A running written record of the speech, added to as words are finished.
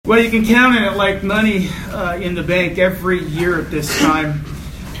Well, you can count on it like money in the bank every year at this time.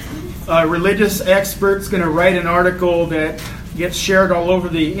 A religious expert's going to write an article that gets shared all over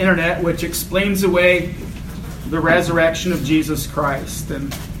the internet, which explains away the resurrection of Jesus Christ.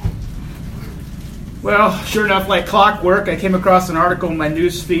 And, well, sure enough, like clockwork, I came across an article in my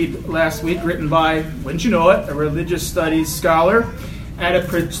news feed last week written by, wouldn't you know it, a religious studies scholar at a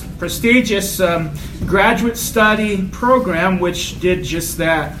prestigious graduate study program which did just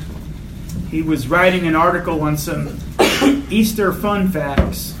that. He was writing an article on some Easter fun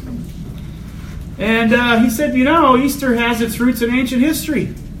facts. And he said, Easter has its roots in ancient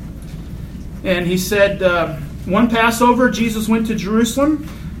history. And he said, one Passover, Jesus went to Jerusalem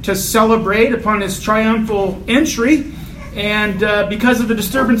to celebrate upon his triumphal entry. And because of the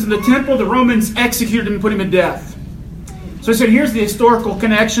disturbance in the temple, the Romans executed him and put him to death. So he said, here's the historical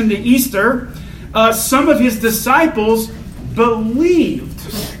connection to Easter. Some of his disciples believed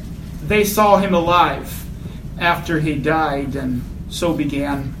they saw him alive after he died. And so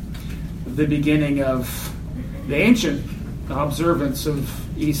began the beginning of the ancient observance of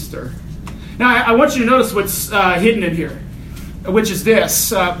Easter. Now, I want you to notice what's hidden in here, which is this,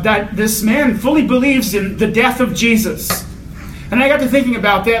 that this man fully believes in the death of Jesus. And I got to thinking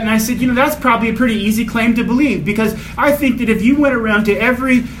about that, and I said, that's probably a pretty easy claim to believe, because I think that if you went around to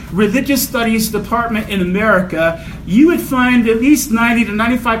every religious studies department in America, you would find at least 90 to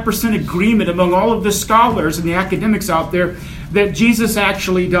 95% agreement among all of the scholars and the academics out there that Jesus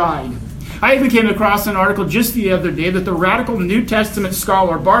actually died. I even came across an article just the other day that the radical New Testament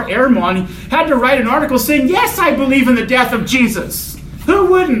scholar Bart Ehrman had to write an article saying, yes, I believe in the death of Jesus. Who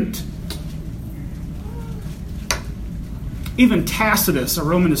wouldn't? Even Tacitus, a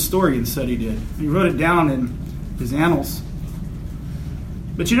Roman historian, said he did. He wrote it down in his annals.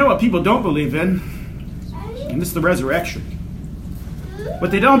 But you know what people don't believe in? And it's the resurrection.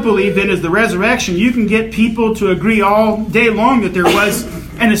 What they don't believe in is the resurrection. You can get people to agree all day long that there was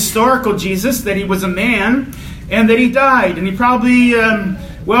an historical Jesus, that he was a man, and that he died. And he probably,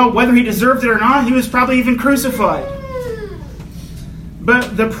 whether he deserved it or not, he was probably even crucified.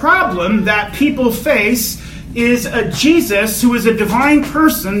 But the problem that people face is a Jesus who is a divine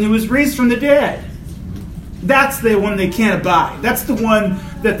person who was raised from the dead. That's the one they can't abide. That's the one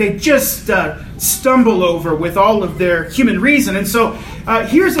that they just stumble over with all of their human reason. And so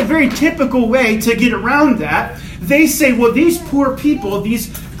here's a very typical way to get around that. They say, well, these poor people,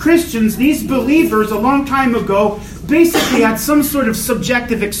 these Christians, these believers a long time ago basically had some sort of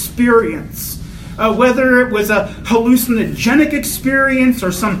subjective experience. Whether it was a hallucinogenic experience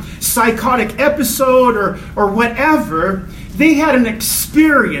or some psychotic episode or whatever, they had an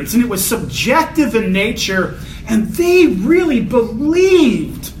experience and it was subjective in nature, and they really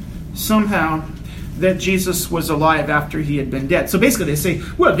believed somehow that Jesus was alive after he had been dead. So basically they say,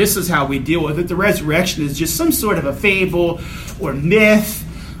 well, this is how we deal with it. The resurrection is just some sort of a fable or myth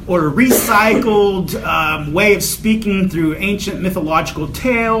or a recycled way of speaking through ancient mythological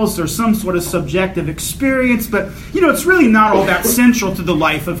tales or some sort of subjective experience. But, it's really not all that central to the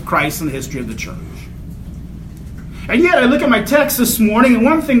life of Christ and the history of the church. And yet I look at my text this morning, and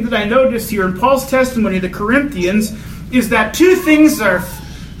one thing that I noticed here in Paul's testimony to the Corinthians is that two things are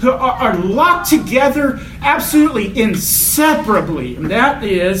locked together absolutely inseparably. And that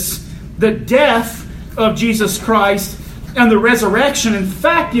is the death of Jesus Christ and the resurrection. In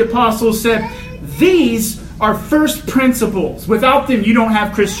fact, the apostle said, these are first principles. Without them, you don't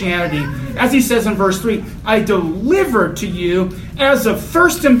have Christianity. As he says in verse 3, I delivered to you as of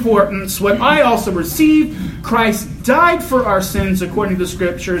first importance what I also received. Christ died for our sins according to the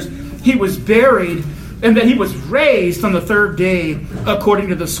Scriptures. He was buried, and that he was raised on the third day according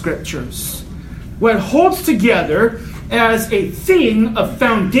to the Scriptures. What holds together as a thing of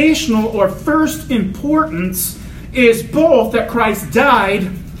foundational or first importance is both that Christ died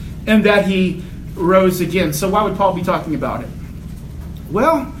and that he rose again. So why would Paul be talking about it?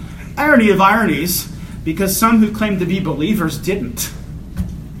 Well, irony of ironies, because some who claimed to be believers didn't.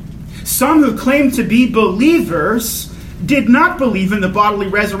 Some who claimed to be believers did not believe in the bodily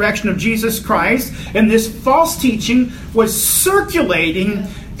resurrection of Jesus Christ, and this false teaching was circulating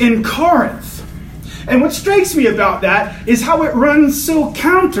in Corinth. And what strikes me about that is how it runs so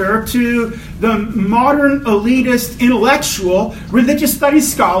counter to the modern elitist intellectual religious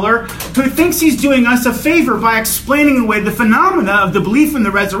studies scholar who thinks he's doing us a favor by explaining away the phenomena of the belief in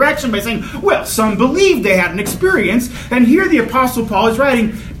the resurrection by saying, well, some believe they had an experience. And here the Apostle Paul is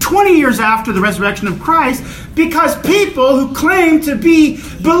writing 20 years after the resurrection of Christ because people who claim to be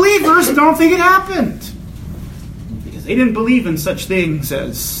believers don't think it happened. Because they didn't believe in such things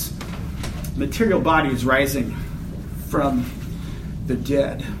as material bodies rising from the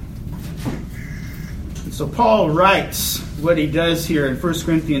dead. And so Paul writes what he does here in 1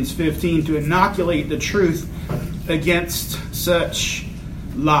 Corinthians 15 to inoculate the truth against such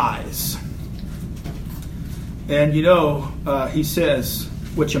lies. And he says,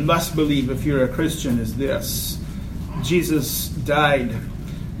 what you must believe if you're a Christian is this: Jesus died,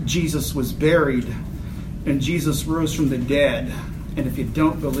 Jesus was buried, and Jesus rose from the dead. And if you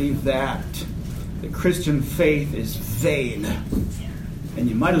don't believe that, the Christian faith is vain. And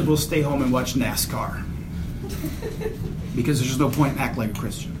you might as well stay home and watch NASCAR. Because there's no point in acting like a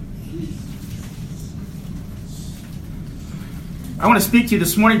Christian. I want to speak to you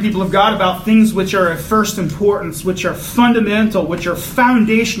this morning, people of God, about things which are of first importance, which are fundamental, which are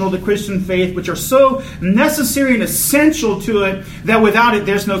foundational to Christian faith, which are so necessary and essential to it that without it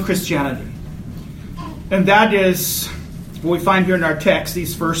there's no Christianity. And that is what we find here in our text,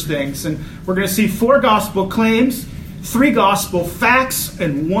 these first things. And we're going to see 4 gospel claims, 3 gospel facts,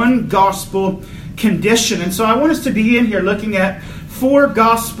 and 1 gospel condition. And so I want us to begin here looking at 4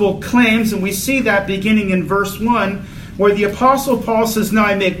 gospel claims, and we see that beginning in verse 1, where the Apostle Paul says, "Now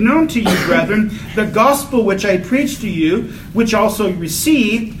I make known to you, brethren, the gospel which I preached to you, which also you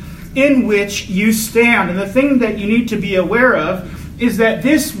received, in which you stand." And the thing that you need to be aware of is that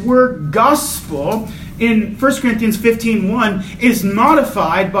this word gospel in 1 Corinthians 15:1 is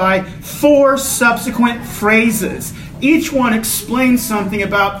modified by 4 subsequent phrases. Each one explains something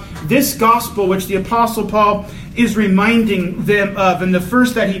about this gospel which the Apostle Paul is reminding them of. And the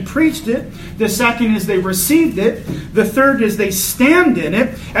first, that he preached it. The second is they received it. The third is they stand in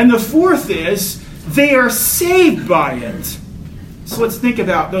it. And the fourth is they are saved by it. So let's think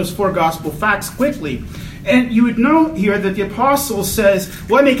about those 4 gospel facts quickly. And you would know here that the apostle says,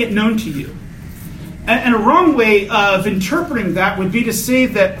 well, I make it known to you. And a wrong way of interpreting that would be to say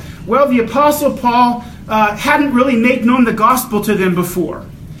that, well, the apostle Paul hadn't really made known the gospel to them before.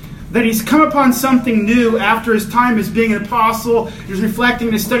 That he's come upon something new after his time as being an apostle. He's reflecting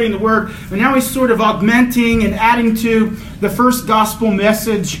and studying the Word. And now he's sort of augmenting and adding to the first gospel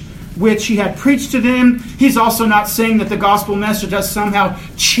message which he had preached to them. He's also not saying that the gospel message has somehow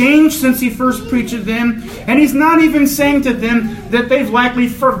changed since he first preached to them. And he's not even saying to them that they've likely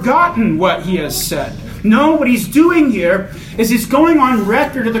forgotten what he has said. No, what he's doing here is he's going on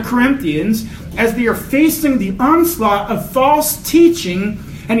record to the Corinthians as they are facing the onslaught of false teaching.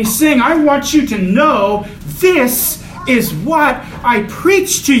 And he's saying, I want you to know this is what I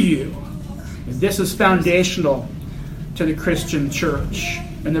preach to you. And this is foundational to the Christian church.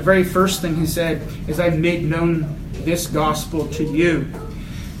 And the very first thing he said is, I made known this gospel to you.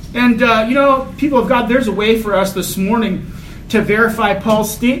 And, people of God, there's a way for us this morning to verify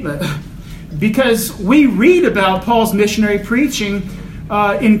Paul's statement. Because we read about Paul's missionary preaching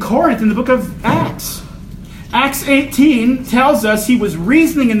in Corinth in the book of Acts. Acts 18 tells us he was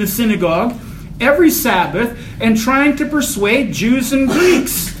reasoning in the synagogue every Sabbath and trying to persuade Jews and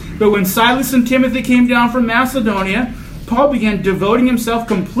Greeks. But when Silas and Timothy came down from Macedonia, Paul began devoting himself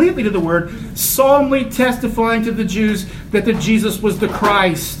completely to the Word, solemnly testifying to the Jews that Jesus was the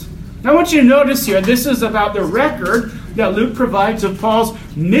Christ. Now I want you to notice here, this is about the record that Luke provides of Paul's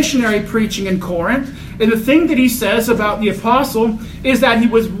missionary preaching in Corinth. And the thing that he says about the apostle is that he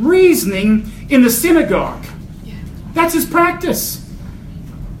was reasoning in the synagogue. That's his practice.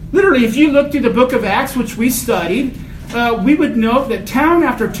 Literally, if you look through the book of Acts, which we studied, we would note that town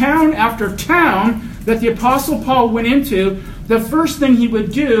after town after town that the Apostle Paul went into, the first thing he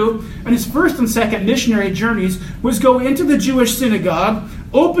would do on his first and second missionary journeys was go into the Jewish synagogue,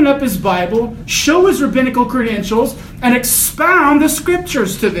 open up his Bible, show his rabbinical credentials, and expound the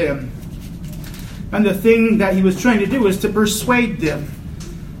scriptures to them. And the thing that he was trying to do was to persuade them,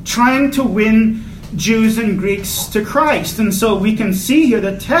 trying to win Jews and Greeks to Christ. And so we can see here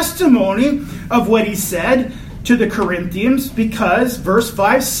the testimony of what he said to the Corinthians, because verse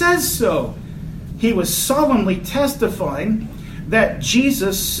 5 says so. He was solemnly testifying that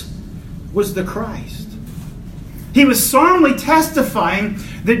Jesus was the Christ. He was solemnly testifying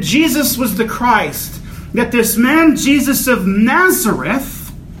that Jesus was the Christ. That this man, Jesus of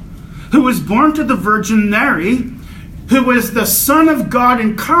Nazareth, who was born to the Virgin Mary, who was the Son of God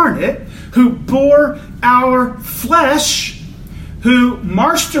incarnate, who bore our flesh, who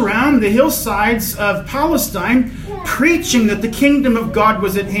marched around the hillsides of Palestine preaching that the kingdom of God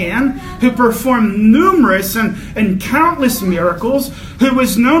was at hand, who performed numerous and countless miracles, who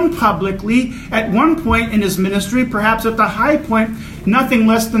was known publicly at one point in his ministry, perhaps at the high point, nothing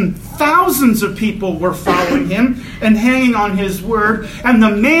less than thousands of people were following him and hanging on his word. And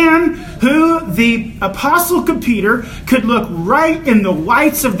the man who the Apostle Peter could look right in the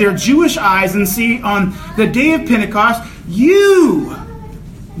whites of their Jewish eyes and see on the day of Pentecost, you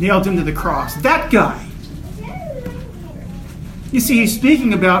nailed him to the cross. That guy. You see, he's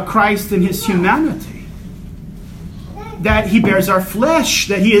speaking about Christ and his humanity. That he bears our flesh,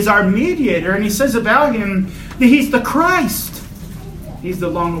 that he is our mediator, and he says about him that he's the Christ. He's the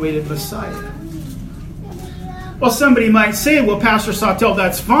long-awaited Messiah. Well, somebody might say, well, Pastor Sawtell,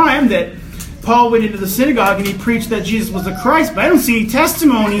 that's fine, that Paul went into the synagogue and he preached that Jesus was the Christ, but I don't see any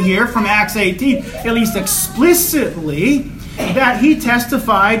testimony here from Acts 18, at least explicitly, that he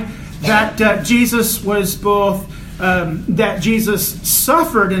testified that Jesus was both, that Jesus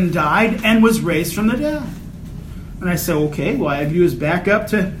suffered and died and was raised from the dead. And I say, okay, well, I have you back up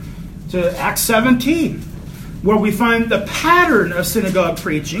to Acts 17, where we find the pattern of synagogue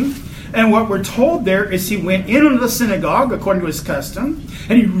preaching. And what we're told there is he went into the synagogue, according to his custom,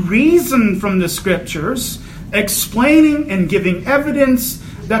 and he reasoned from the scriptures, explaining and giving evidence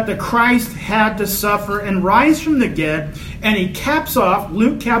that the Christ had to suffer and rise from the dead. And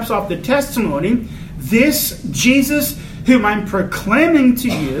Luke caps off the testimony, this Jesus whom I'm proclaiming to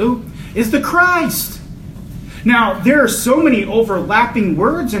you is the Christ. Now, there are so many overlapping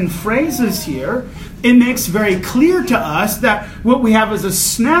words and phrases here, it makes very clear to us that what we have as a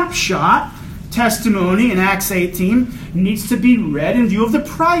snapshot testimony in Acts 18 needs to be read in view of the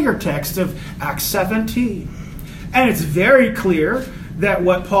prior text of Acts 17. And it's very clear that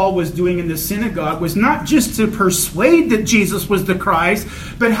what Paul was doing in the synagogue was not just to persuade that Jesus was the Christ,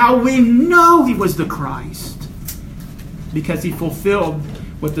 but how we know he was the Christ. Because he fulfilled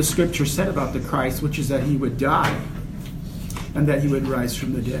what the scripture said about the Christ, which is that he would die and that he would rise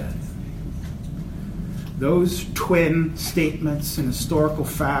from the dead. Those twin statements and historical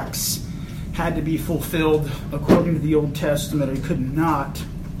facts had to be fulfilled according to the Old Testament and could not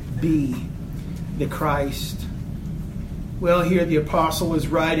be the Christ. Well, here the apostle is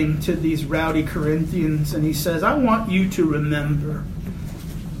writing to these rowdy Corinthians, and he says, I want you to remember,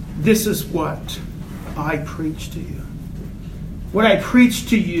 this is what I preach to you. What I preach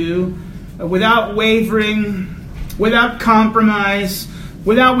to you without wavering, without compromise,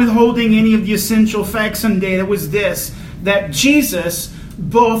 without withholding any of the essential facts and data was this, that Jesus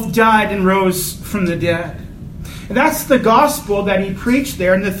both died and rose from the dead. And that's the gospel that he preached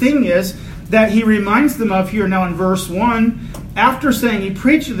there. And the thing is that he reminds them of here now in verse 1, after saying he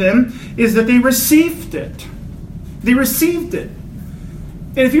preached to them, is that they received it. They received it.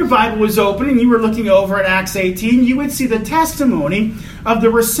 And if your Bible was open and you were looking over at Acts 18, you would see the testimony of the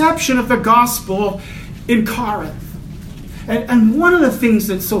reception of the gospel in Corinth. And one of the things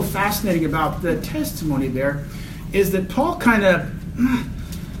that's so fascinating about the testimony there is that Paul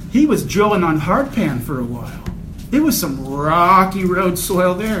he was drilling on hardpan for a while. It was some rocky road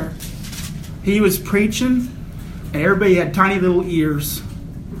soil there. He was preaching, and everybody had tiny little ears.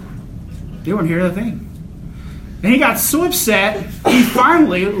 They weren't hearing a thing. And he got so upset, he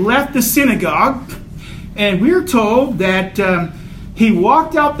finally left the synagogue, and we're told that he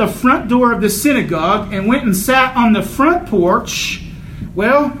walked out the front door of the synagogue and went and sat on the front porch,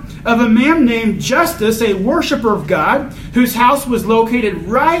 of a man named Justus, a worshiper of God, whose house was located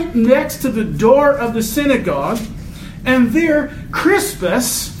right next to the door of the synagogue. And there,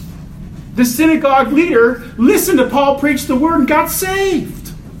 Crispus, the synagogue leader, listened to Paul preach the word and got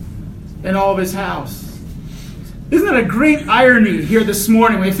saved in all of his house. Isn't that a great irony here this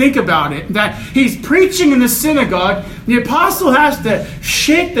morning when you think about it? That he's preaching in the synagogue, the apostle has to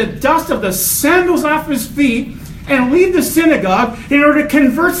shake the dust of the sandals off his feet and leave the synagogue in order to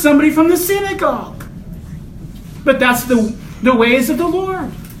convert somebody from the synagogue. But that's the ways of the Lord.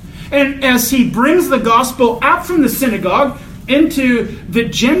 And as he brings the gospel out from the synagogue into the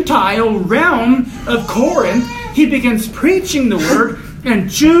Gentile realm of Corinth, he begins preaching the word, and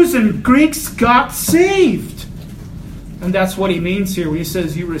Jews and Greeks got saved. And that's what he means here when he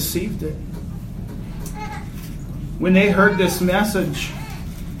says, you received it. When they heard this message,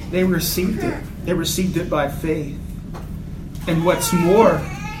 they received it. They received it by faith. And what's more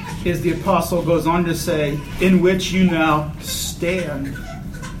is the apostle goes on to say, in which you now stand.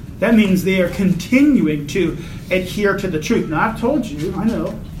 That means they are continuing to adhere to the truth. Now, I've told you, I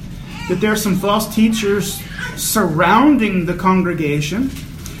know, that there are some false teachers surrounding the congregation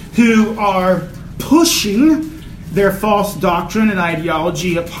who are pushing their false doctrine and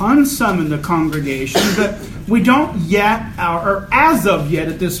ideology upon some in the congregation, but we don't yet, or as of yet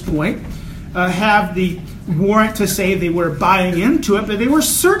at this point, have the warrant to say they were buying into it, but they were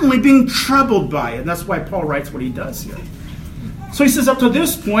certainly being troubled by it. And that's why Paul writes what he does here. So he says, up to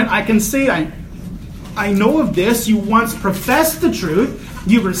this point, I can say I know of this. You once professed the truth.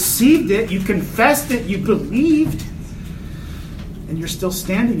 You received it. You confessed it. You believed. And you're still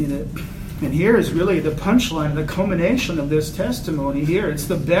standing in it. And here is really the punchline, the culmination of this testimony here. It's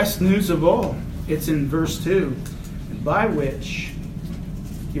the best news of all. It's in verse 2. By which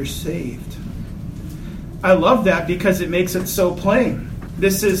you're saved. I love that because it makes it so plain.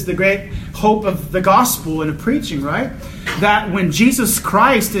 This is the great hope of the gospel and of preaching, right? That when Jesus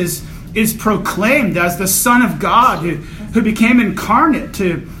Christ is proclaimed as the Son of God who became incarnate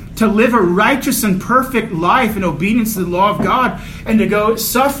to live a righteous and perfect life in obedience to the law of God and to go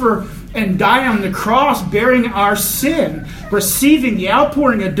suffer and die on the cross bearing our sin, receiving the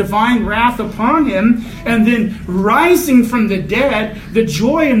outpouring of divine wrath upon him, and then rising from the dead, the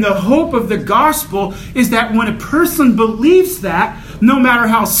joy and the hope of the gospel is that when a person believes that, no matter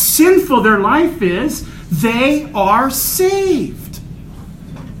how sinful their life is, they are saved.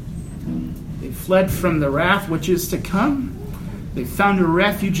 They fled from the wrath which is to come. They found a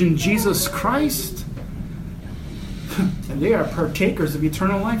refuge in Jesus Christ. And they are partakers of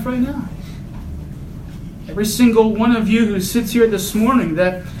eternal life right now. Every single one of you who sits here this morning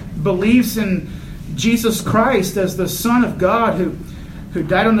that believes in Jesus Christ as the Son of God who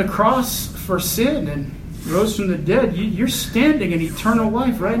died on the cross for sin and rose from the dead, you're standing in eternal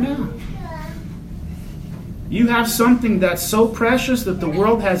life right now. You have something that's so precious that the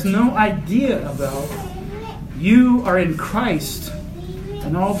world has no idea about. You are in Christ,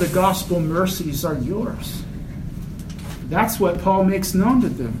 and all the gospel mercies are yours. That's what Paul makes known to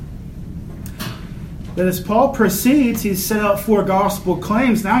them. But as Paul proceeds, he's set out 4 gospel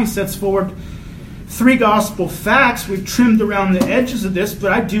claims. Now he sets forward 3 gospel facts. We've trimmed around the edges of this,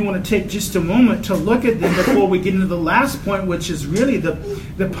 but I do want to take just a moment to look at them before we get into the last point, which is really the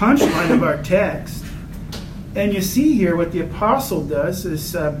punchline of our text. And you see here what the apostle does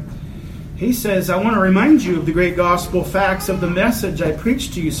is he says, I want to remind you of the great gospel facts of the message I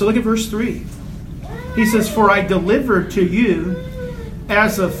preached to you. So look at verse 3. He says, for I delivered to you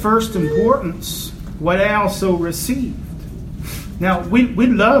as of first importance what I also received. Now, we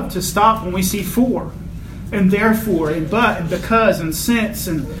love to stop when we see for, and therefore, and but, and because, and since,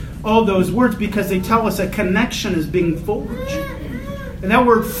 and all those words, because they tell us a connection is being forged. And that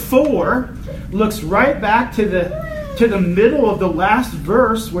word for looks right back to the middle of the last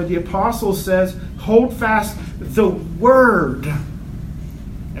verse where the apostle says, hold fast the word.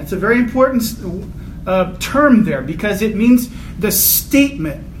 That's a very important term there because it means the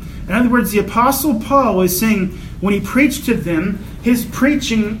statement. In other words, the apostle Paul is saying when he preached to them, his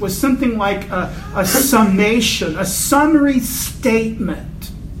preaching was something like a summation, a summary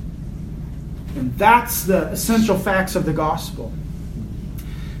statement. And that's the essential facts of the gospel.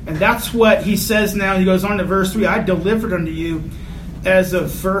 And that's what he says now. He goes on to verse 3, I delivered unto you as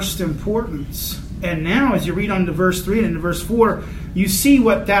of first importance. And now as you read on to verse 3 and into verse 4, you see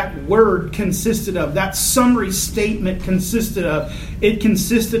what that word consisted of. That summary statement consisted of. It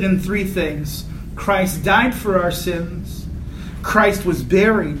consisted in 3 things. Christ died for our sins. Christ was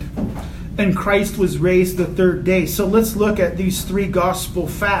buried. And Christ was raised the 3rd day. So let's look at these 3 gospel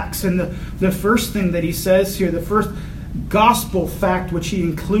facts. And the first thing that he says here, the first gospel fact which he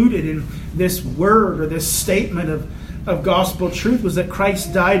included in this word or this statement of gospel truth was that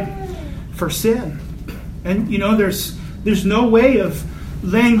Christ died for sin. And you know, there's no way of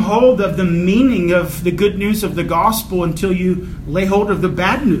laying hold of the meaning of the good news of the gospel until you lay hold of the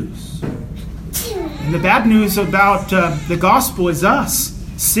bad news. And the bad news about the gospel is us,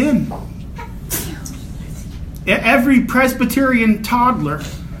 sin. Every Presbyterian toddler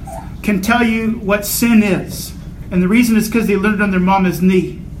can tell you what sin is. And the reason is because they learned it on their mama's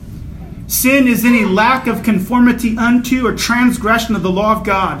knee. Sin is any lack of conformity unto or transgression of the law of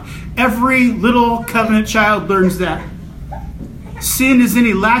God. Every little covenant child learns that. Sin is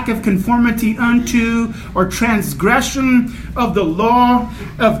any lack of conformity unto or transgression of the law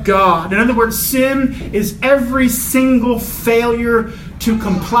of God. In other words, sin is every single failure to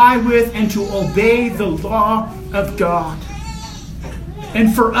comply with and to obey the law of God.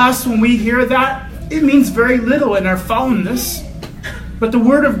 And for us, when we hear that, it means very little in our fallenness. But the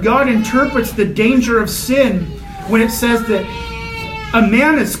Word of God interprets the danger of sin when it says that a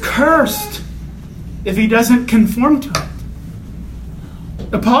man is cursed if he doesn't conform to it.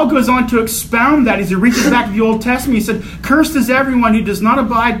 And Paul goes on to expound that as he reaches back to the Old Testament. He said, cursed is everyone who does not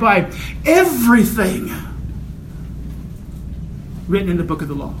abide by everything written in the book of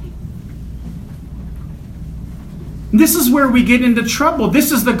the law. This is where we get into trouble.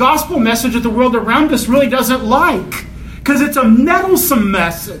 This is the gospel message that the world around us really doesn't like. Because it's a meddlesome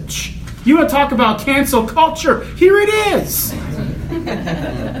message. You want to talk about cancel culture? Here it is.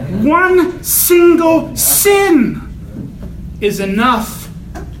 One single sin is enough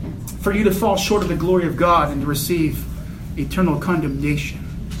for you to fall short of the glory of God and to receive eternal condemnation.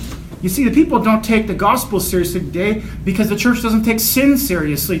 You see, the people don't take the gospel seriously today because the church doesn't take sin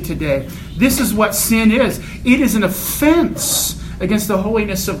seriously today. This is what sin is. It is an offense against the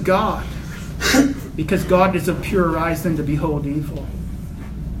holiness of God, because God is of purer eyes than to behold evil.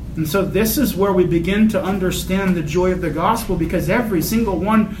 And so this is where we begin to understand the joy of the gospel, because every single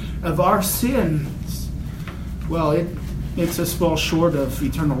one of our sins, well, it makes us fall short of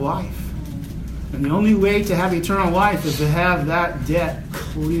eternal life. And the only way to have eternal life is to have that debt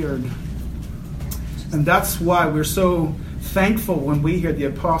cleared. And that's why we're so thankful when we hear the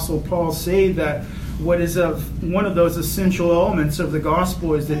Apostle Paul say that what is one of those essential elements of the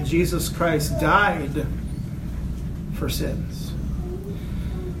gospel is that Jesus Christ died for sins.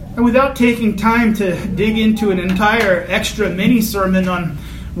 And without taking time to dig into an entire extra mini sermon on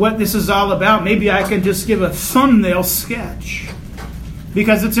what this is all about, maybe I can just give a thumbnail sketch,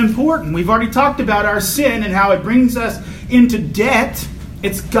 because it's important. We've already talked about our sin and how it brings us into debt.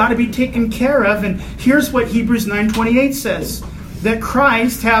 It's got to be taken care of. And here's what Hebrews 9:28 says, that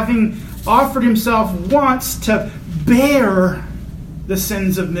Christ, having offered himself once to bear the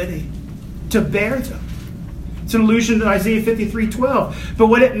sins of many, to bear them. It's an allusion to Isaiah 53:12. But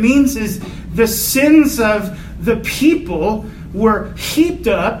what it means is the sins of the people were heaped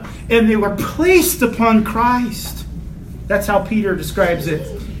up and they were placed upon Christ. That's how Peter describes it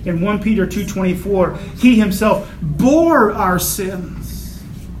in 1 Peter 2:24. He himself bore our sins.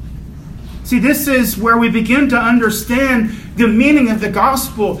 See, this is where we begin to understand the meaning of the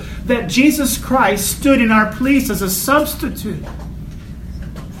gospel, that Jesus Christ stood in our place as a substitute.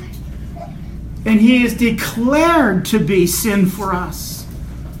 And he is declared to be sin for us.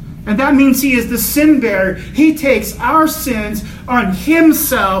 And that means he is the sin bearer. He takes our sins on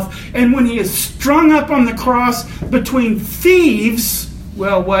himself. And when he is strung up on the cross between thieves,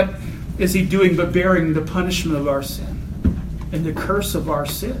 well, what is he doing but bearing the punishment of our sin and the curse of our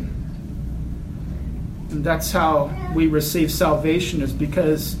sin? And that's how we receive salvation, is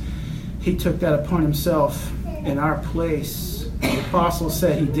because he took that upon himself in our place. The apostle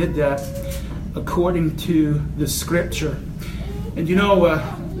said he did that according to the scripture. And you know,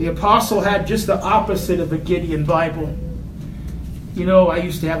 the apostle had just the opposite of a Gideon Bible. You know, I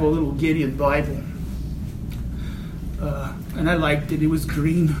used to have a little Gideon Bible. And I liked it. It was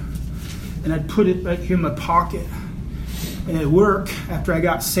green. And I'd put it right here in my pocket. And at work, after I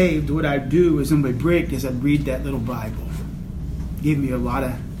got saved, what I'd do is on my break is I'd read that little Bible. It gave me a lot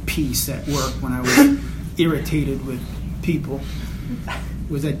of peace at work when I was irritated with people.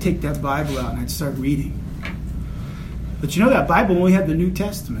 Was I'd take that Bible out and I'd start reading. But you know, that Bible only had the New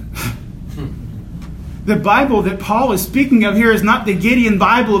Testament. The Bible that Paul is speaking of here is not the Gideon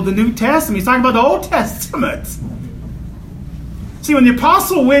Bible of the New Testament. He's talking about the Old Testament. See, when the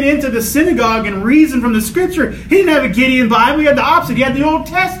apostle went into the synagogue and reasoned from the scripture, he didn't have a Gideon Bible. He had the opposite. He had the Old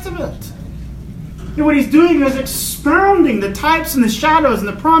Testament. And what he's doing is expounding the types and the shadows and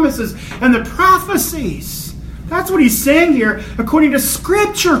the promises and the prophecies. That's what he's saying here. According to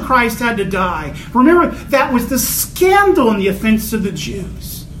Scripture, Christ had to die. Remember, that was the scandal and the offense to the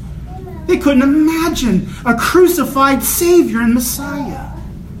Jews. They couldn't imagine a crucified Savior and Messiah.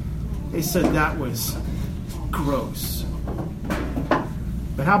 They said that was gross.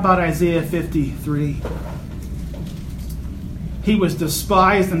 But how about Isaiah 53? He was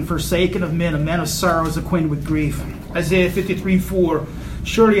despised and forsaken of men, a man of sorrows, acquainted with grief. Isaiah 53:4,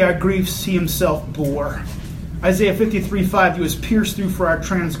 surely our griefs he himself bore. Isaiah 53:5, he was pierced through for our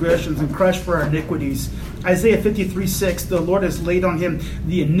transgressions and crushed for our iniquities. Isaiah 53:6, the Lord has laid on him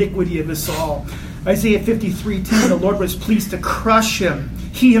the iniquity of us all. Isaiah 53:10, the Lord was pleased to crush him,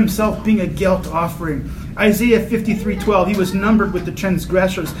 he himself being a guilt offering. Isaiah 53:12, he was numbered with the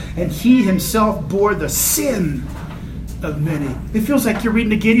transgressors, and he himself bore the sin of many. It feels like you're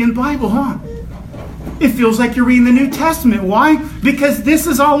reading the Gideon Bible, huh? It feels like you're reading the New Testament. Why? Because this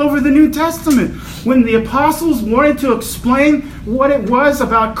is all over the New Testament. When the apostles wanted to explain what it was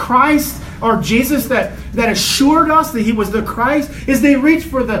about Christ or Jesus that assured us that he was the Christ, is they reached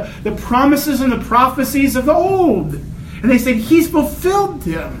for the promises and the prophecies of the old. And they said, he's fulfilled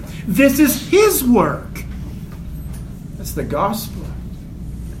them. This is his work. That's the gospel.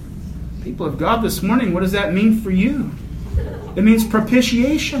 People of God, this morning, what does that mean for you? It means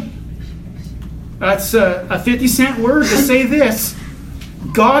propitiation. That's a 50-cent word to say this.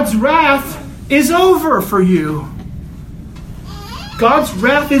 God's wrath is over for you. God's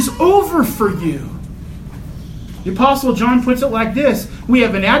wrath is over for you. The Apostle John puts it like this. We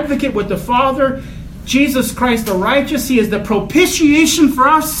have an advocate with the Father, Jesus Christ the righteous. He is the propitiation for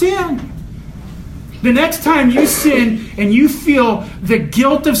our sin. The next time you sin and you feel the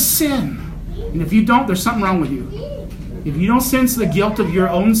guilt of sin, and if you don't, there's something wrong with you. If you don't sense the guilt of your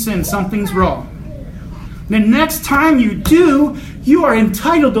own sin, something's wrong. The next time you do, you are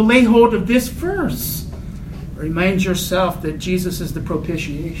entitled to lay hold of this verse. Remind yourself that Jesus is the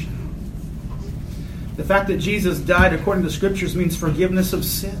propitiation. The fact that Jesus died according to the Scriptures means forgiveness of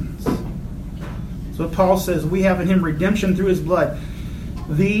sins. So Paul says we have in him redemption through his blood,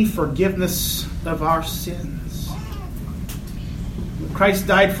 the forgiveness of our sins. Christ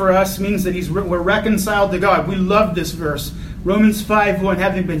died for us means that we're reconciled to God. We love this verse. Romans 5:1,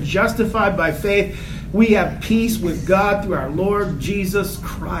 having been justified by faith, we have peace with God through our Lord Jesus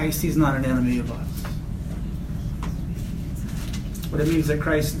Christ. He's not an enemy of us. What it means that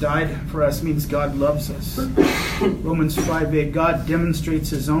Christ died for us means God loves us. Romans 5:8, God demonstrates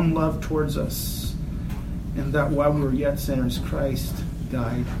his own love towards us, and that while we were yet sinners, Christ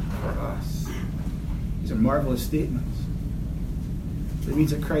died for us. These are marvelous statements. It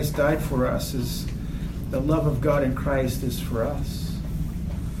means that Christ died for us is the love of God in Christ is for us.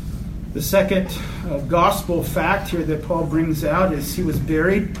 The second gospel fact here that Paul brings out is he was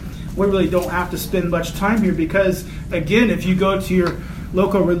buried. We really don't have to spend much time here because, again, if you go to your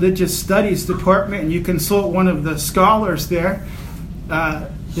local religious studies department and you consult one of the scholars there,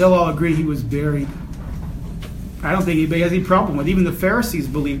 they'll all agree he was buried. I don't think anybody has any problem with it. Even the Pharisees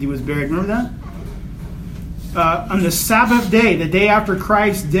believed he was buried. Remember that? On the Sabbath day, the day after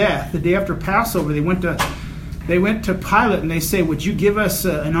Christ's death, the day after Passover, they went to Pilate and they say, would you give us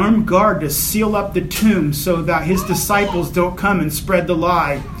an armed guard to seal up the tomb so that his disciples don't come and spread the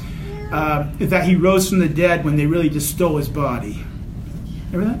lie that he rose from the dead when they really just stole his body.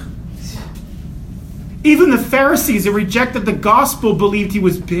 Remember that? Even the Pharisees that rejected the gospel believed he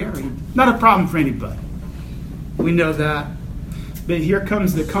was buried. Not a problem for anybody. We know that. But here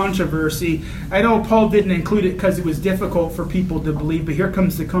comes the controversy. I know Paul didn't include it because it was difficult for people to believe, but here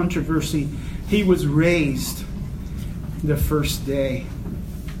comes the controversy. He was raised the first day.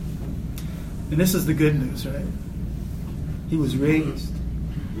 And this is the good news, right? He was raised.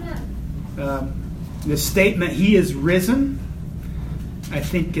 The statement, he is risen, I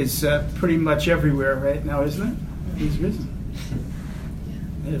think is pretty much everywhere right now, isn't it? He's risen.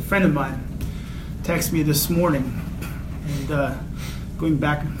 A friend of mine texted me this morning and going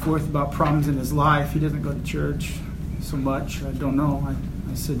back and forth about problems in his life. He doesn't go to church so much. I don't know.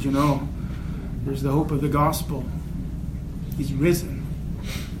 I said, there's the hope of the gospel. He's risen.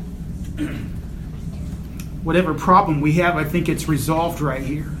 Whatever problem we have, I think it's resolved right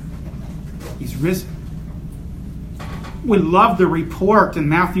here. He's risen. We love the report in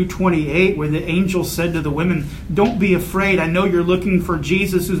Matthew 28 where the angel said to the women, don't be afraid. I know you're looking for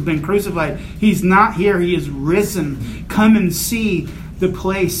Jesus who's been crucified. He's not here. He is risen. Come and see the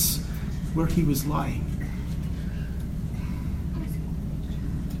place where he was lying.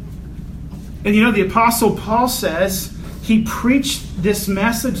 And the Apostle Paul says he preached this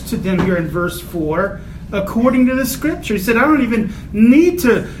message to them here in verse 4 according to the Scripture. He said, I don't even need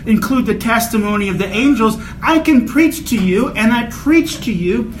to include the testimony of the angels. I can preach to you, and I preach to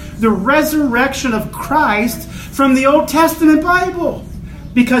you the resurrection of Christ from the Old Testament Bible,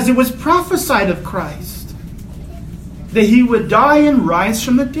 because it was prophesied of Christ that he would die and rise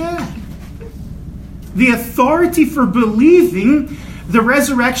from the dead. The authority for believing the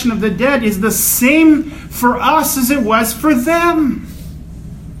resurrection of the dead is the same for us as it was for them.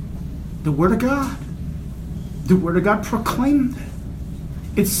 The Word of God. The Word of God proclaimed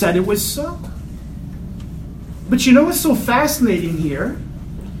it. It said it was so. But what's so fascinating here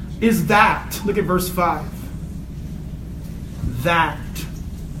is that. Look at verse 5. That.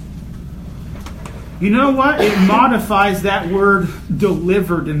 You know what? It modifies that word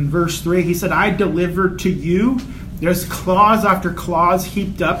delivered in verse 3. He said, I delivered to you. There's clause after clause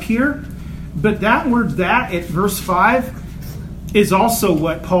heaped up here. But that word that at verse 5 is also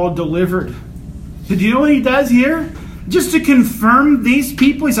what Paul delivered. Did you know what he does here? Just to confirm these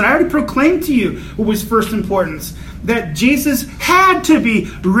people, he said, I already proclaimed to you what was first importance, that Jesus had to be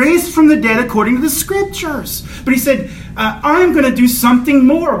raised from the dead according to the Scriptures. But he said, I'm going to do something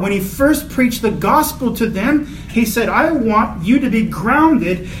more. When he first preached the gospel to them, he said, I want you to be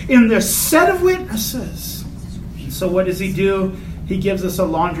grounded in the set of witnesses. And so what does he do? He gives us a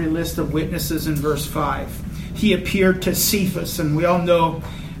laundry list of witnesses in verse 5. He appeared to Cephas, and we all know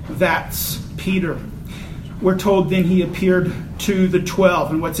that's Peter. We're told then he appeared to the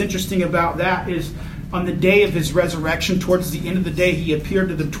 12. And what's interesting about that is on the day of his resurrection, towards the end of the day, he appeared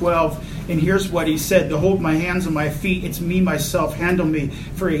to the 12. And here's what he said, to hold my hands and my feet, it's me, myself, handle me.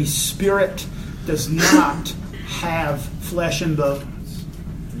 For a spirit does not have flesh and bones.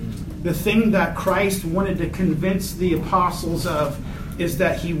 The thing that Christ wanted to convince the apostles of is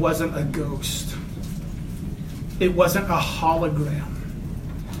that he wasn't a ghost. It wasn't a hologram.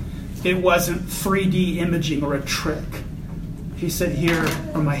 It wasn't 3D imaging or a trick. He said, here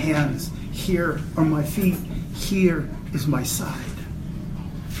are my hands. Here are my feet. Here is my side.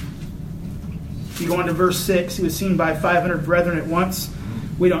 You go on to verse 6. He was seen by 500 brethren at once.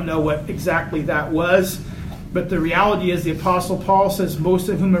 We don't know what exactly that was. But the reality is the Apostle Paul says most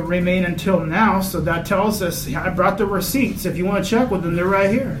of whom have remained until now. So that tells us, I brought the receipts. If you want to check with them, they're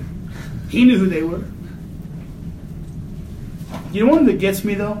right here. He knew who they were. You know one that gets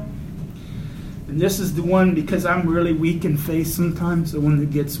me though? And this is the one, because I'm really weak in faith sometimes, the one that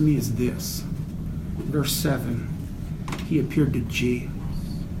gets me is this. Verse 7. He appeared to James.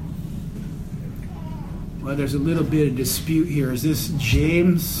 Well, there's a little bit of dispute here. Is this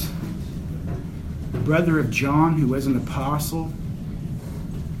James, the brother of John, who was an apostle?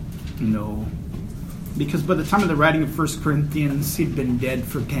 No. Because by the time of the writing of 1 Corinthians, he'd been dead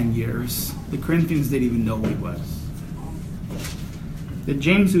for 10 years. The Corinthians didn't even know who he was. The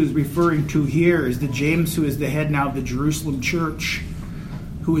James who is referring to here is the James who is the head now of the Jerusalem church,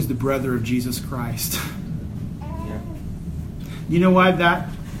 who is the brother of Jesus Christ. Yeah. You know why that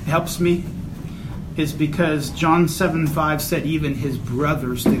helps me? Is because John 7:5 said even his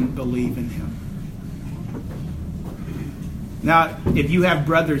brothers didn't believe in him. Now, if you have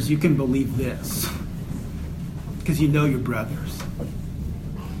brothers, you can believe this. Because you know your brothers.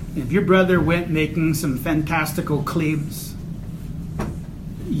 If your brother went making some fantastical claims,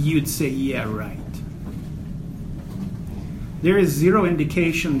 you'd say, yeah, right. There is zero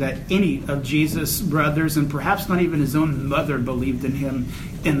indication that any of Jesus' brothers, and perhaps not even his own mother, believed in him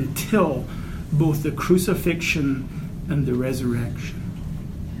until both the crucifixion and the resurrection.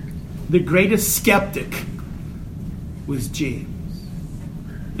 The greatest skeptic was James.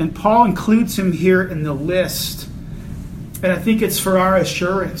 And Paul includes him here in the list. And I think it's for our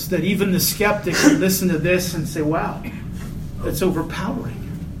assurance that even the skeptic can listen to this and say, wow, that's overpowering.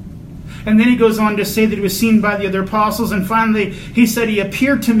 And then he goes on to say that he was seen by the other apostles. And finally, he said, he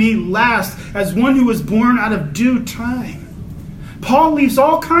appeared to me last as one who was born out of due time. Paul leaves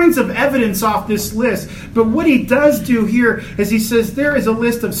all kinds of evidence off this list. But what he does do here is he says there is a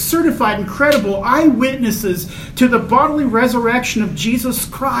list of certified and credible eyewitnesses to the bodily resurrection of Jesus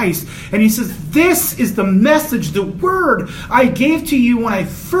Christ. And he says, this is the message, the word I gave to you when I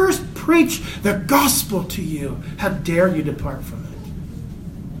first preached the gospel to you. How dare you depart from it?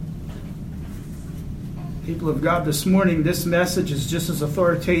 People of God, this morning, this message is just as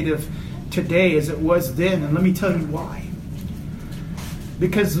authoritative today as it was then. And let me tell you why.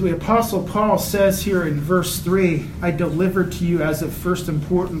 Because the Apostle Paul says here in verse 3, I delivered to you as of first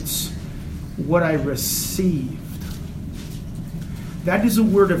importance what I received. That is a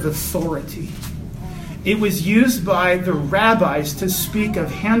word of authority. It was used by the rabbis to speak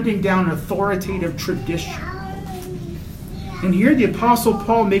of handing down authoritative tradition. And here the Apostle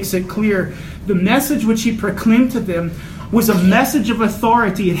Paul makes it clear the message which he proclaimed to them was a message of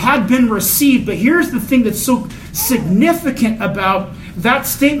authority. It had been received, but here's the thing that's so significant about that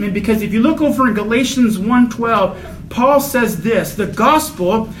statement, because if you look over in Galatians 1:12, Paul says this, the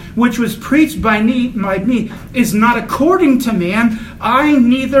gospel which was preached by me is not according to man. I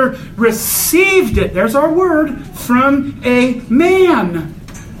neither received it, there's our word, from a man,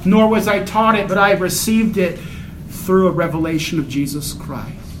 nor was I taught it, but I received it through a revelation of Jesus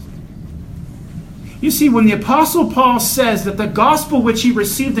Christ. You see, when the Apostle Paul says that the gospel which he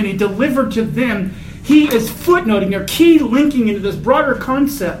received and he delivered to them, he is footnoting or key linking into this broader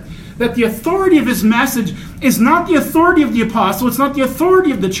concept that the authority of his message is not the authority of the apostle, it's not the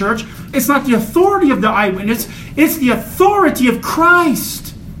authority of the church, it's not the authority of the eyewitness, it's the authority of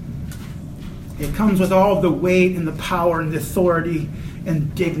Christ. It comes with all the weight and the power and the authority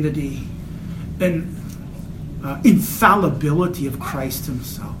and dignity and infallibility of Christ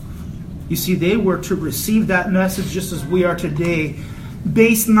himself. You see, they were to receive that message just as we are today,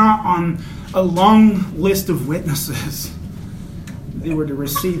 based not on a long list of witnesses. They were to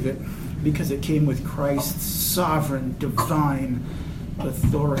receive it because it came with Christ's sovereign, divine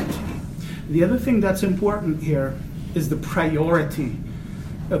authority. The other thing that's important here is the priority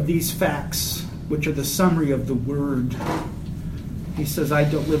of these facts, which are the summary of the word. He says, I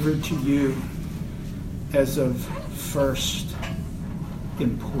delivered to you as of first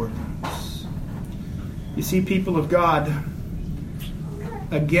importance. You see, people of God,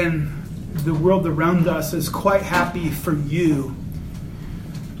 again, the world around us is quite happy for you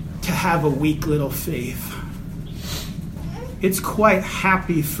to have a weak little faith. It's quite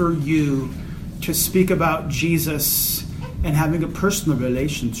happy for you to speak about Jesus and having a personal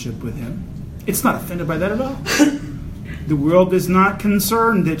relationship with him. It's not offended by that at all. The world is not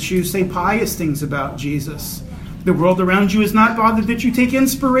concerned that you say pious things about Jesus. The world around you is not bothered that you take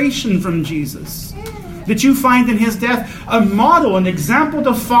inspiration from Jesus, that you find in his death a model, an example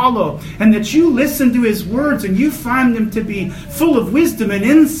to follow, and that you listen to his words and you find them to be full of wisdom and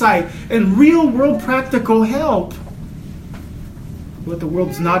insight and real world practical help. What the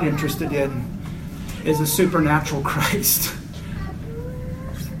world's not interested in is a supernatural Christ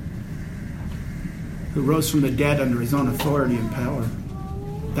who rose from the dead under his own authority and power.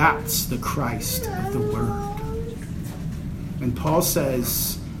 That's the Christ of the Word. And Paul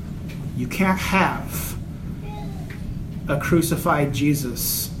says, you can't have a crucified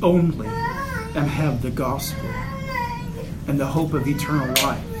Jesus only and have the gospel and the hope of eternal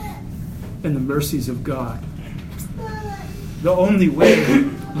life and the mercies of God. The only way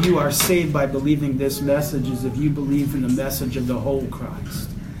you are saved by believing this message is if you believe in the message of the whole Christ,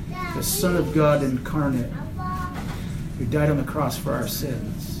 the Son of God incarnate, who died on the cross for our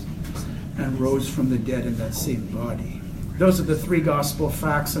sins and rose from the dead in that same body. Those are the three gospel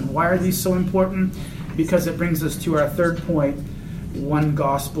facts. And why are these so important? Because it brings us to our third point, one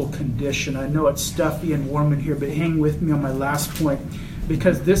gospel condition. I know it's stuffy and warm in here, but hang with me on my last point,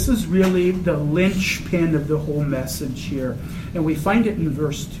 because this is really the linchpin of the whole message here. And we find it in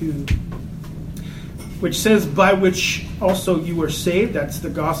verse 2, which says, by which also you were saved. That's the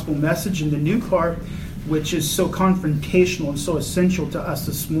gospel message. And the new part, which is so confrontational and so essential to us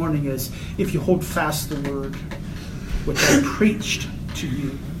this morning, is if you hold fast the word which I preached to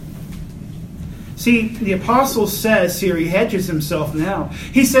you. See, the apostle says here, he hedges himself now.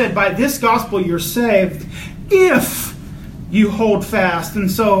 He said, by this gospel you're saved if you hold fast. And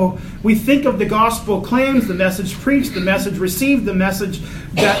so we think of the gospel claims, the message preached, the message received, the message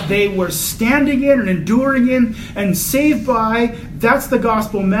that they were standing in and enduring in and saved by. That's the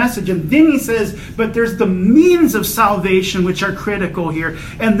gospel message. And then he says, but there's the means of salvation which are critical here.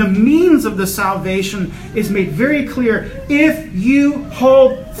 And the means of the salvation is made very clear if you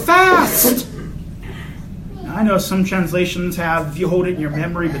hold fast. Now, I know some translations have, if you hold it in your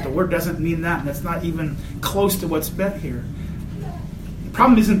memory, but the word doesn't mean that. And that's not even close to what's meant here. The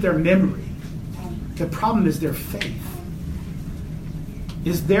problem isn't their memory. The problem is their faith.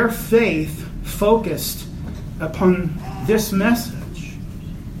 Is their faith focused upon this message?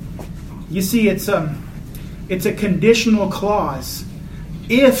 You see, it's a conditional clause.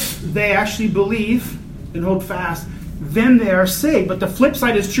 If they actually believe and hold fast, then they are saved. But the flip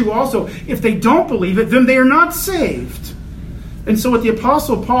side is true also. If they don't believe it, then they are not saved. And so what the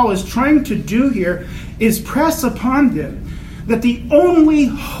Apostle Paul is trying to do here is press upon them that the only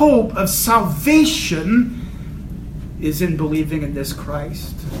hope of salvation is in believing in this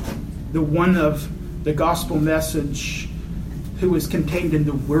Christ, the one of the gospel message who is contained in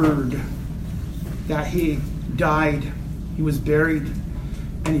the Word, that he died, he was buried,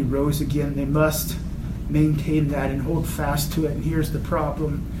 and he rose again. They must maintain that and hold fast to it. And here's the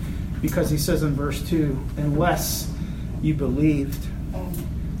problem, because he says in verse 2, unless you believed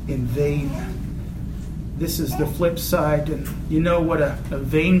in vain. This is the flip side. And you know what a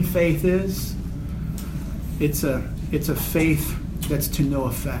vain faith is? It's a faith that's to no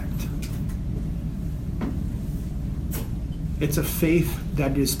effect. It's a faith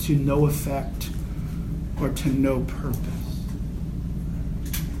that is to no effect or to no purpose.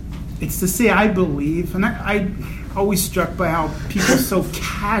 It's to say, I believe, and I'm always struck by how people so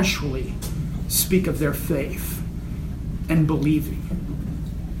casually speak of their faith and believing.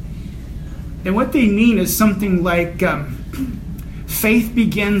 And what they mean is something like, faith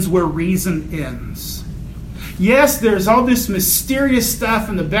begins where reason ends. Yes, there's all this mysterious stuff,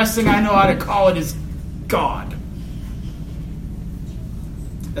 and the best thing I know how to call it is God.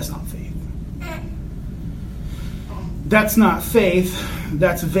 That's not faith. That's not faith.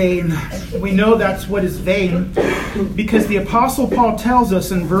 That's vain. We know that's what is vain because the Apostle Paul tells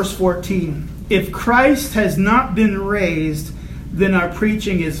us in verse 14, if Christ has not been raised, then our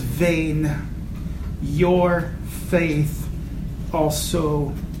preaching is vain. Your faith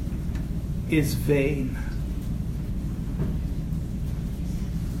also is vain.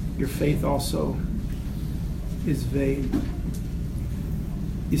 Your faith also is vain.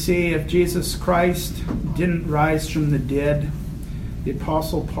 You see, if Jesus Christ didn't rise from the dead, the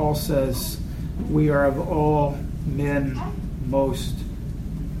Apostle Paul says, we are of all men most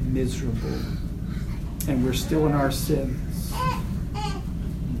miserable. And we're still in our sins.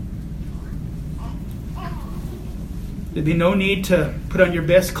 There'd be no need to put on your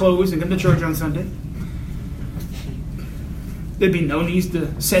best clothes and come to church on Sunday. There'd be no need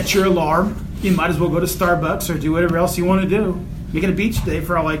to set your alarm. You might as well go to Starbucks or do whatever else you want to do. Make it a beach day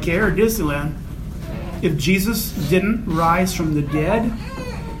for all I care, or Disneyland. If Jesus didn't rise from the dead,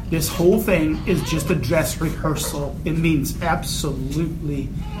 This whole thing is just a dress rehearsal. It means absolutely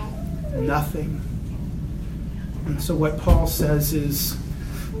nothing. And so what Paul says is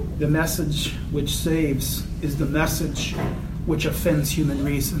the message which saves is the message which offends human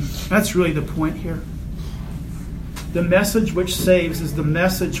reason. That's really the point here. The message which saves is the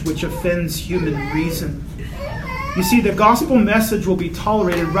message which offends human reason. You see, the gospel message will be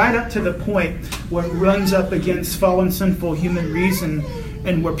tolerated right up to the point where it runs up against fallen, sinful human reason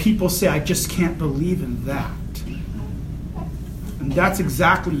and where people say, I just can't believe in that. And that's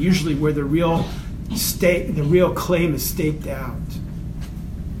exactly usually where the real claim is staked out.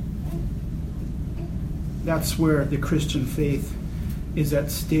 That's where the Christian faith is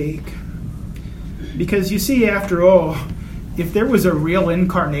at stake. Because you see, after all, if there was a real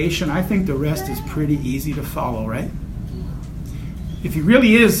incarnation, I think the rest is pretty easy to follow, right? If he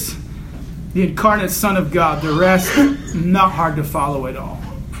really is the incarnate Son of God, the rest, not hard to follow at all.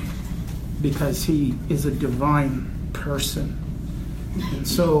 Because he is a divine person. And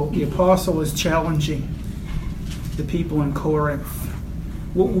so the apostle is challenging the people in Corinth.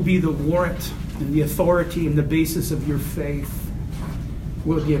 What will be the warrant and the authority and the basis of your faith?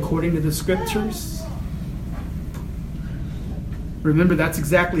 Will it be according to the Scriptures? Remember, that's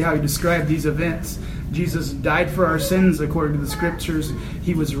exactly how he described these events. Jesus died for our sins according to the Scriptures.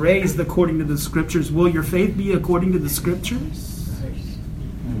 He was raised according to the Scriptures. Will your faith be according to the Scriptures?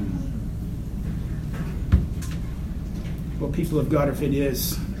 Well, people of God, if it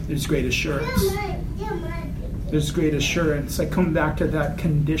is, there's great assurance. There's great assurance. I come back to that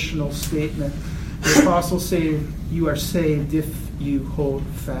conditional statement. The apostles say, you are saved if you hold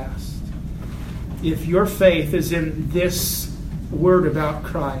fast. If your faith is in this word about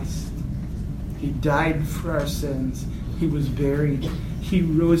Christ, he died for our sins, he was buried, he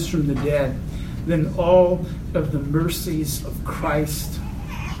rose from the dead, then all of the mercies of Christ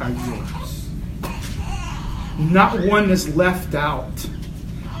are yours. Not one is left out.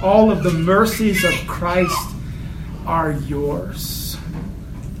 All of the mercies of Christ are yours.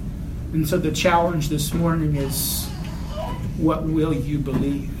 And so the challenge this morning is, what will you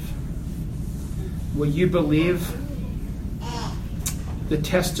believe? Will you believe the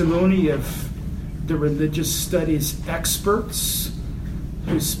testimony of the religious studies experts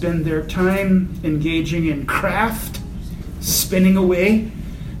who spend their time engaging in craft, spinning away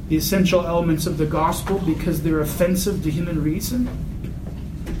the essential elements of the gospel because they're offensive to human reason?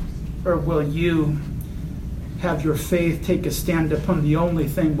 Or will you have your faith take a stand upon the only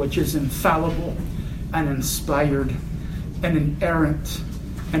thing which is infallible and inspired and inerrant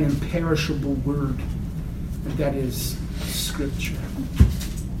and imperishable word, and that is Scripture?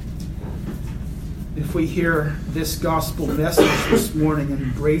 If we hear this gospel message this morning and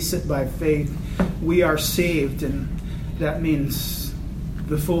embrace it by faith, we are saved, and that means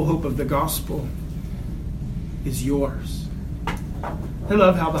the full hope of the gospel is yours. I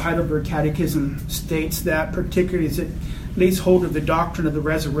love how the Heidelberg Catechism states that, particularly as it lays hold of the doctrine of the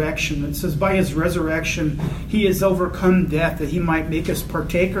resurrection. It says, by his resurrection he has overcome death, that he might make us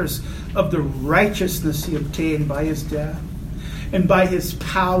partakers of the righteousness he obtained by his death. And by his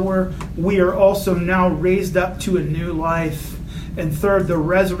power we are also now raised up to a new life. And third, the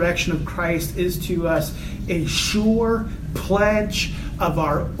resurrection of Christ is to us a sure pledge of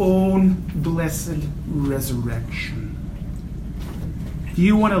our own blessed resurrection. If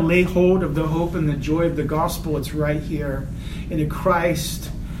you want to lay hold of the hope and the joy of the gospel, it's right here in a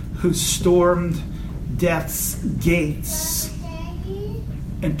Christ who stormed death's gates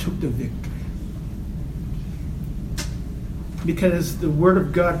and took the victory. Because the Word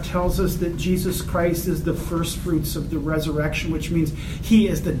of God tells us that Jesus Christ is the first fruits of the resurrection, which means he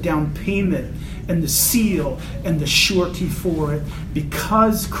is the down payment and the seal and the surety for it.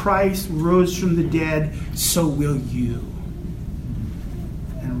 Because Christ rose from the dead, so will you.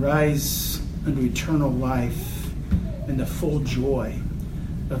 And rise unto eternal life and the full joy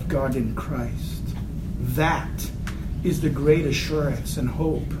of God in Christ. That is the great assurance and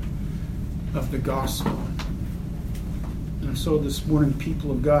hope of the gospel. And so this morning,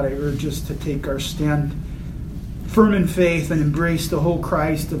 people of God, I urge us to take our stand firm in faith and embrace the whole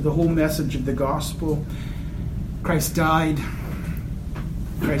Christ of the whole message of the gospel. Christ died.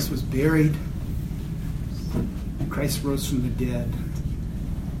 Christ was buried. And Christ rose from the dead.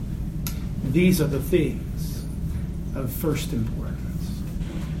 These are the things of first importance.